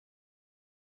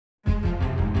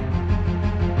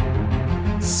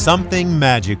Something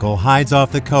magical hides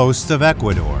off the coast of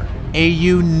Ecuador, a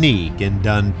unique and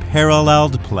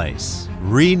unparalleled place,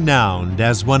 renowned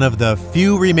as one of the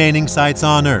few remaining sites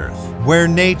on Earth where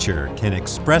nature can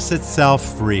express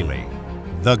itself freely,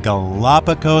 the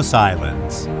Galapagos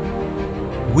Islands.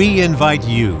 We invite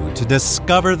you to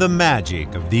discover the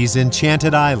magic of these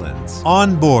enchanted islands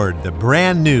on board the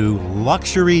brand new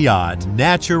luxury yacht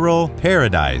Natural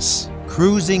Paradise.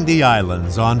 Cruising the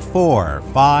islands on 4,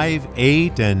 5,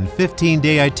 8, and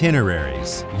 15-day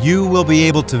itineraries, you will be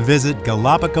able to visit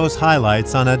Galapagos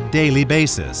highlights on a daily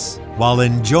basis while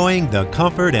enjoying the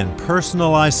comfort and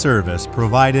personalized service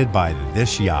provided by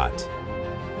this yacht.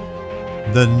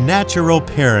 The Natural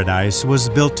Paradise was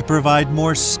built to provide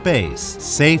more space,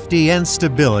 safety, and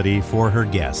stability for her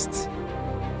guests.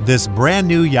 This brand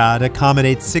new yacht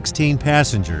accommodates 16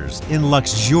 passengers in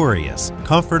luxurious,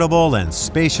 comfortable, and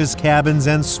spacious cabins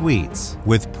and suites,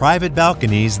 with private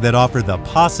balconies that offer the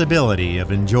possibility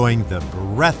of enjoying the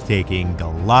breathtaking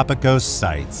Galapagos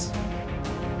sights.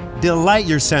 Delight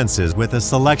your senses with a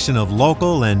selection of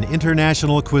local and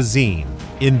international cuisine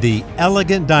in the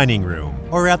elegant dining room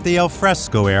or at the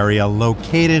alfresco area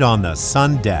located on the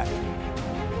sundeck.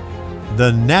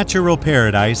 The Natural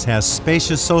Paradise has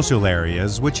spacious social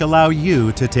areas which allow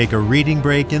you to take a reading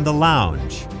break in the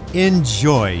lounge,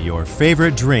 enjoy your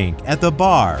favorite drink at the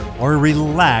bar, or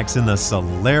relax in the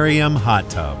solarium hot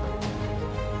tub.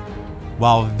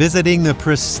 While visiting the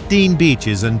pristine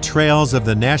beaches and trails of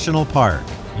the national park,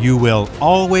 you will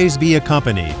always be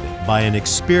accompanied by an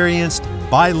experienced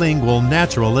bilingual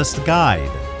naturalist guide.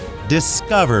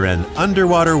 Discover an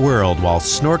underwater world while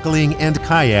snorkeling and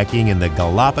kayaking in the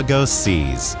Galapagos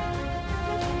seas.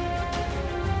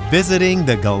 Visiting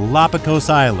the Galapagos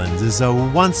Islands is a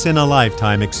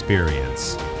once-in-a-lifetime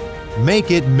experience.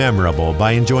 Make it memorable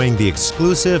by enjoying the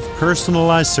exclusive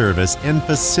personalized service and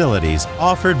facilities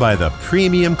offered by the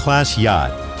premium class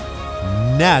yacht,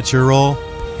 Natural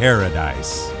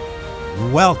Paradise.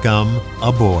 Welcome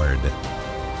aboard.